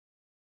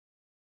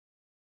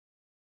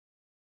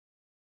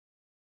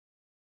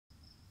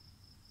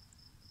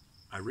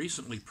I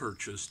recently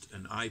purchased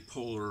an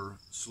iPolar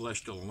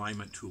celestial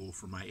alignment tool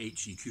for my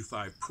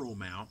HEQ5 Pro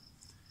mount,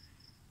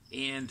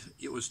 and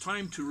it was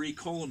time to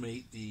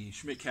recollimate the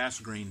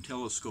Schmidt-Cassegrain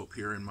telescope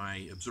here in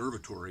my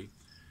observatory.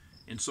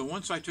 And so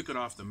once I took it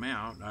off the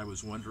mount, I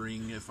was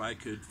wondering if I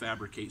could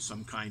fabricate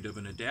some kind of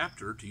an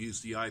adapter to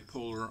use the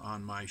iPolar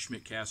on my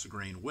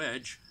Schmidt-Cassegrain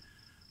wedge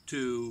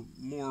to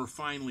more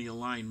finely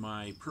align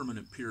my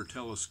permanent pier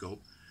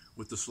telescope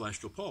with the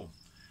celestial pole.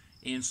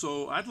 And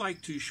so I'd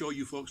like to show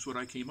you folks what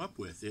I came up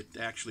with. It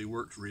actually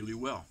worked really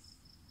well.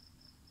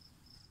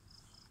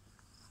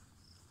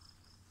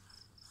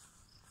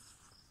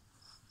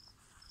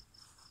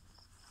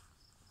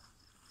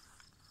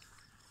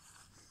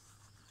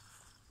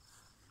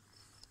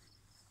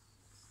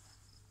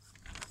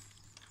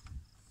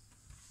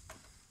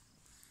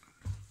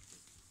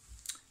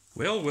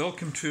 Well,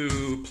 welcome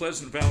to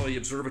Pleasant Valley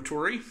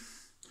Observatory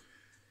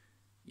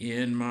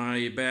in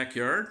my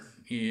backyard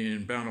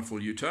in Bountiful,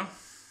 Utah,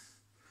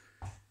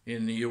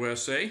 in the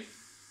USA.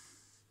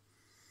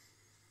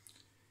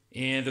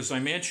 And as I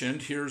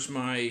mentioned, here's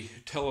my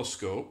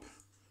telescope,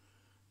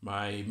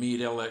 my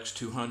Meade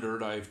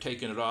LX200. I've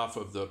taken it off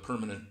of the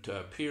permanent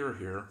pier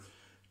here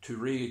to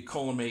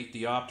recollimate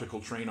the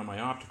optical train on my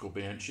optical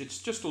bench. It's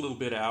just a little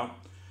bit out.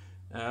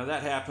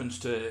 That happens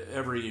to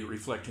every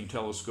reflecting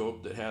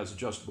telescope that has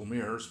adjustable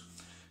mirrors.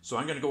 So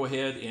I'm going to go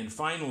ahead and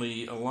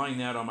finally align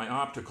that on my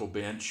optical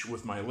bench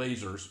with my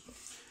lasers.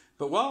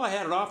 But while I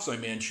had it off, as I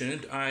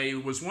mentioned,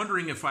 I was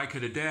wondering if I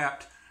could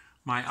adapt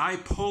my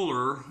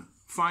iPolar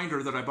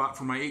finder that I bought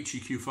for my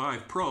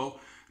HEQ5 Pro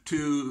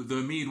to the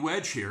Meade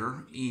wedge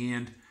here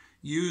and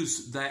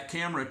use that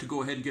camera to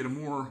go ahead and get a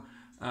more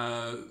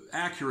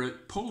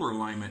accurate polar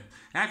alignment.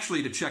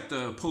 Actually, to check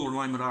the polar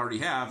alignment I already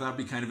have, that'd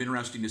be kind of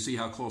interesting to see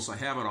how close I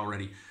have it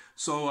already.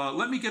 So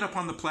let me get up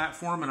on the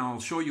platform and I'll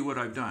show you what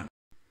I've done.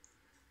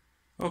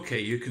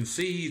 Okay, you can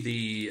see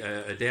the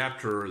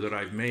adapter that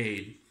I've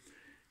made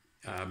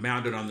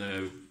mounted on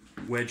the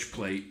wedge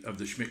plate of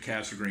the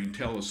Schmidt-Cassegrain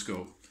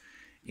telescope.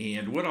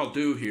 And what I'll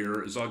do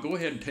here is I'll go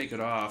ahead and take it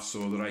off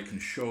so that I can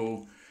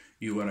show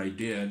you what I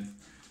did.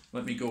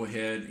 Let me go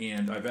ahead,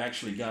 and I've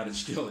actually got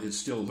it it's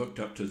still hooked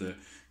up to the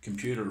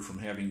computer from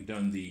having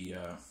done the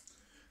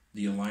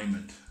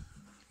alignment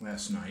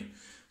last night.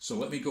 So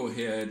let me go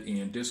ahead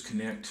and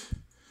disconnect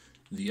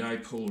the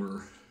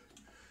iPolar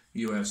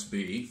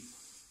USB,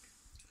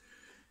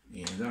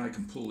 and then I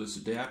can pull this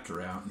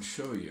adapter out and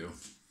show you.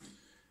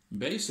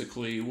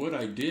 Basically what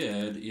I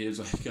did is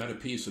I got a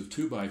piece of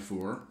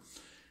 2x4,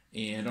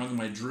 and on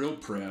my drill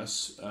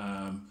press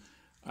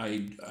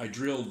I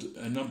drilled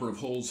a number of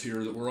holes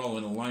here that were all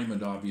in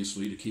alignment,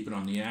 obviously, to keep it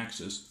on the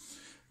axis.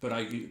 But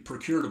I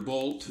procured a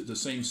bolt the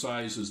same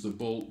size as the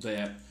bolt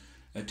that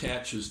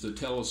attaches the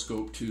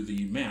telescope to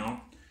the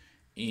mount,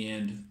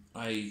 and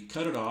I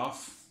cut it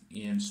off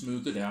and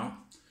smoothed it out.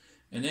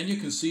 And then you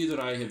can see that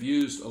I have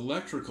used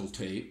electrical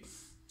tape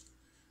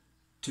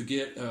to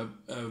get a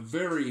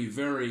very,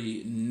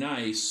 very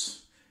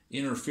nice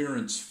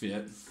interference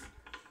fit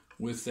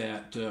with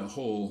that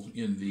hole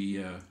in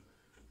the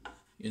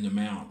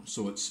mount.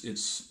 So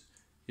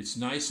it's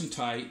nice and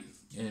tight,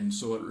 and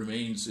so it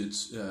remains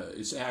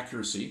its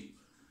accuracy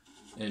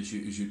as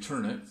you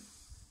turn it.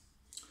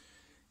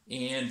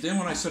 And then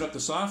when I set up the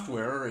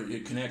software,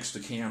 it connects the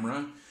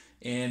camera,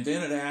 and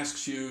then it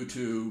asks you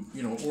to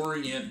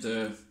orient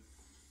the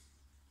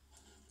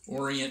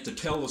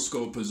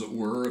telescope, as it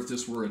were. If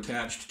this were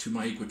attached to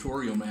my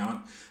equatorial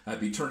mount,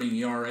 I'd be turning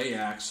the RA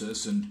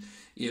axis, and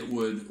it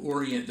would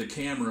orient the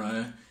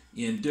camera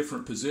in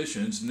different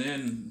positions, and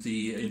then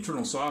the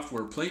internal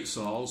software plate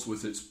solves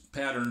with its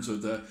patterns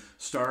of the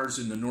stars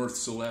in the north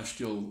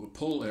celestial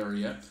pole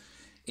area,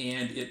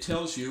 and it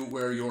tells you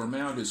where your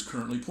mount is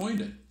currently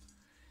pointed.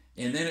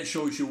 And then it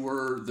shows you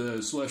where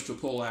the celestial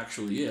pole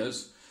actually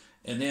is,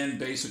 and then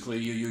basically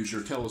you use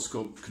your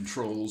telescope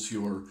controls,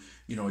 your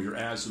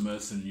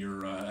azimuth and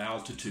your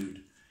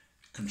altitude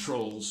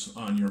controls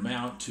on your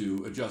mount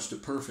to adjust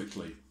it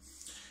perfectly.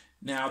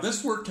 Now,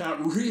 this worked out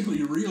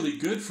really, really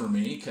good for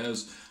me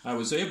because I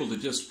was able to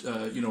just,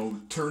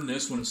 turn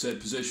this when it said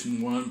position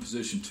 1,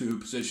 position 2,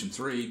 position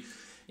 3,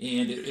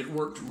 and it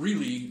worked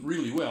really,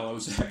 really well. I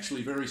was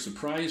actually very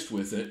surprised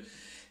with it.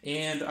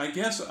 And I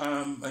guess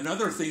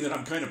another thing that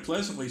I'm kind of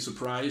pleasantly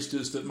surprised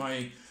is that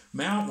my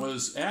mount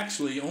was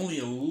actually only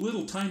a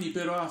little tiny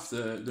bit off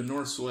the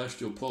north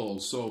celestial pole.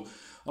 So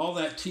all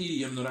that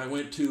tedium that I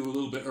went to a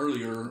little bit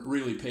earlier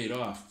really paid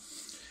off.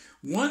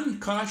 One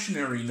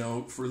cautionary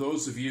note for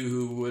those of you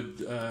who would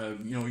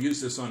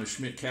use this on a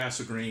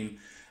Schmidt-Cassegrain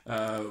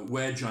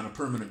wedge on a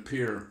permanent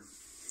pier.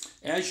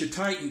 As you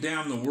tighten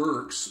down the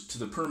works to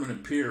the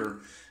permanent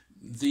pier,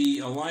 the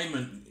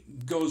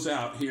alignment goes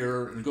out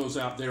here and goes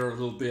out there a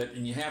little bit,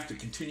 and you have to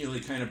continually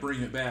kind of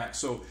bring it back.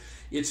 So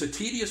it's a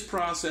tedious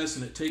process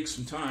and it takes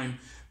some time,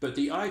 but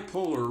the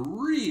iPolar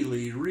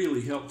really,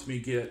 really helped me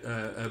get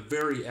a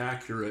very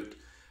accurate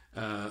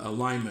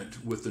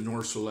alignment with the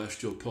north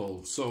celestial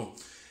pole. So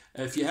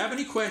if you have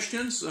any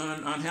questions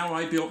on how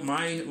I built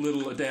my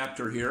little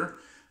adapter here,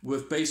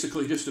 with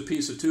basically just a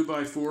piece of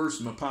 2x4,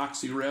 some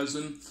epoxy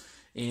resin,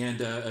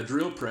 and a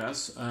drill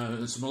press,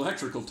 and some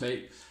electrical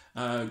tape,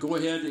 go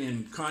ahead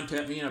and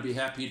contact me, and I'll be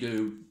happy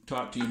to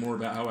talk to you more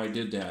about how I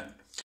did that.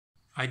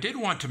 I did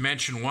want to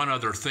mention one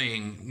other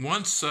thing.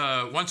 Once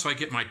I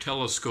get my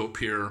telescope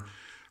here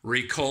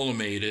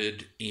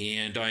recollimated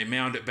and I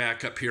mount it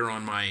back up here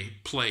on my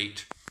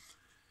plate,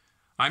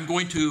 I'm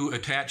going to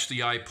attach the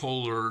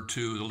iPolar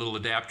to the little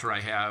adapter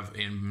I have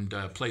and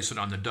place it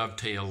on the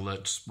dovetail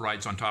that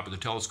rides on top of the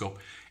telescope,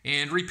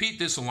 and repeat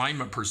this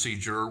alignment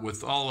procedure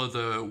with all of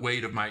the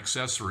weight of my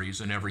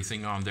accessories and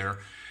everything on there,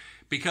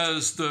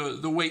 because the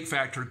weight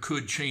factor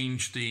could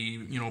change the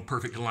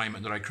perfect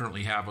alignment that I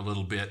currently have a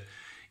little bit.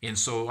 And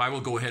so I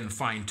will go ahead and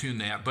fine tune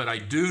that. But I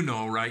do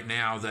know right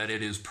now that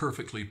it is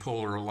perfectly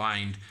polar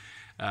aligned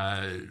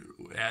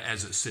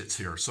as it sits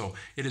here. So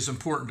it is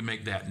important to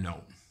make that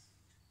note.